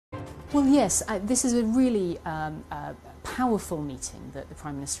Well, yes, this is a really powerful meeting that the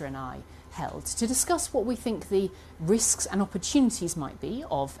Prime Minister and I held to discuss what we think the risks and opportunities might be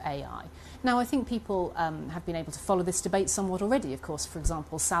of AI. Now, I think people have been able to follow this debate somewhat already. Of course, for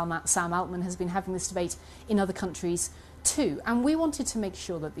example, Sam Altman has been having this debate in other countries too. And we wanted to make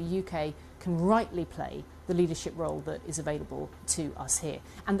sure that the UK can rightly play the leadership role that is available to us here,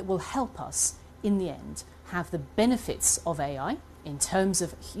 and that will help us, in the end, have the benefits of AI in terms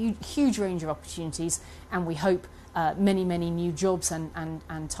of huge range of opportunities, and we hope many new jobs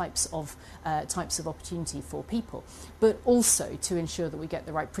and types of opportunity for people, but also to ensure that we get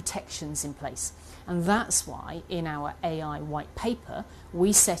the right protections in place. And that's why in our AI white paper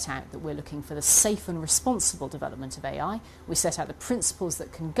we set out that we're looking for the safe and responsible development of AI. We set out the principles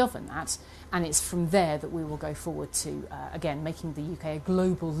that can govern that, and it's from there that we will go forward to again making the UK a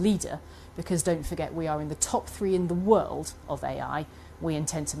global leader, because don't forget, we are in the top 3 in the world of AI. We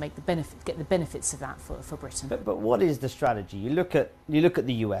intend to get the benefits of that for Britain. But what is the strategy? You look at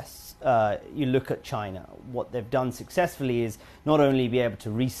the US, you look at China. What they've done successfully is not only be able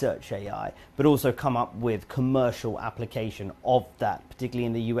to research AI, but also come up with commercial application of that. Particularly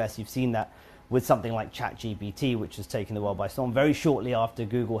in the US, you've seen that with something like ChatGPT, which has taken the world by storm. Very shortly after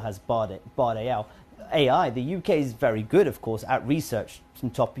Google has barred AI, the UK is very good, of course, at research, some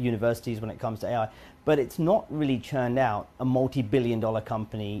top universities when it comes to AI, but it's not really churned out a multi-billion-dollar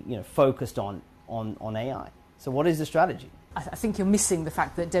company, focused on AI. So what is the strategy? I think you're missing the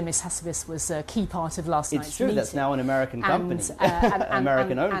fact that Demis Hassabis was a key part of last night's meeting. It's true, that's now an American company,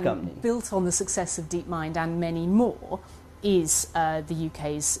 American-owned company. Built on the success of DeepMind and many more is the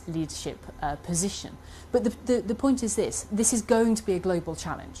UK's leadership position. But the point is this is going to be a global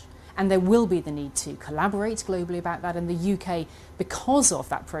challenge. And there will be the need to collaborate globally about that. And the UK, because of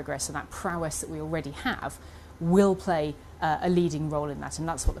that progress and that prowess that we already have, will play a leading role in that. And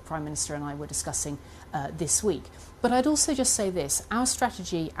that's what the Prime Minister and I were discussing this week. But I'd also just say this. Our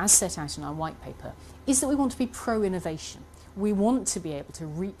strategy, as set out in our white paper, is that we want to be pro-innovation. We want to be able to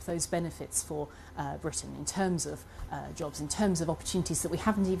reap those benefits for Britain in terms of jobs, in terms of opportunities that we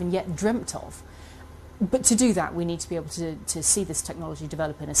haven't even yet dreamt of. But to do that, we need to be able to see this technology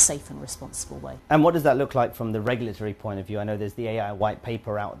develop in a safe and responsible way. And what does that look like from the regulatory point of view? I know there's the AI white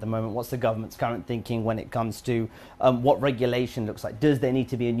paper out at the moment. What's the government's current thinking when it comes to what regulation looks like? Does there need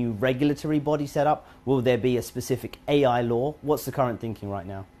to be a new regulatory body set up? Will there be a specific AI law? What's the current thinking right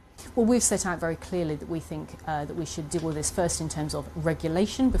now? Well, we've set out very clearly that we think that we should deal with this first in terms of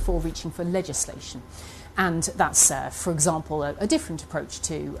regulation before reaching for legislation. And that's, for example, a different approach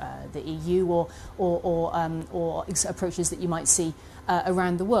to the EU or approaches that you might see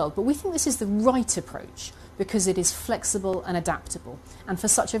around the world. But we think this is the right approach because it is flexible and adaptable. And for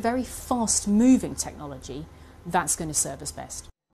such a very fast-moving technology, that's going to serve us best.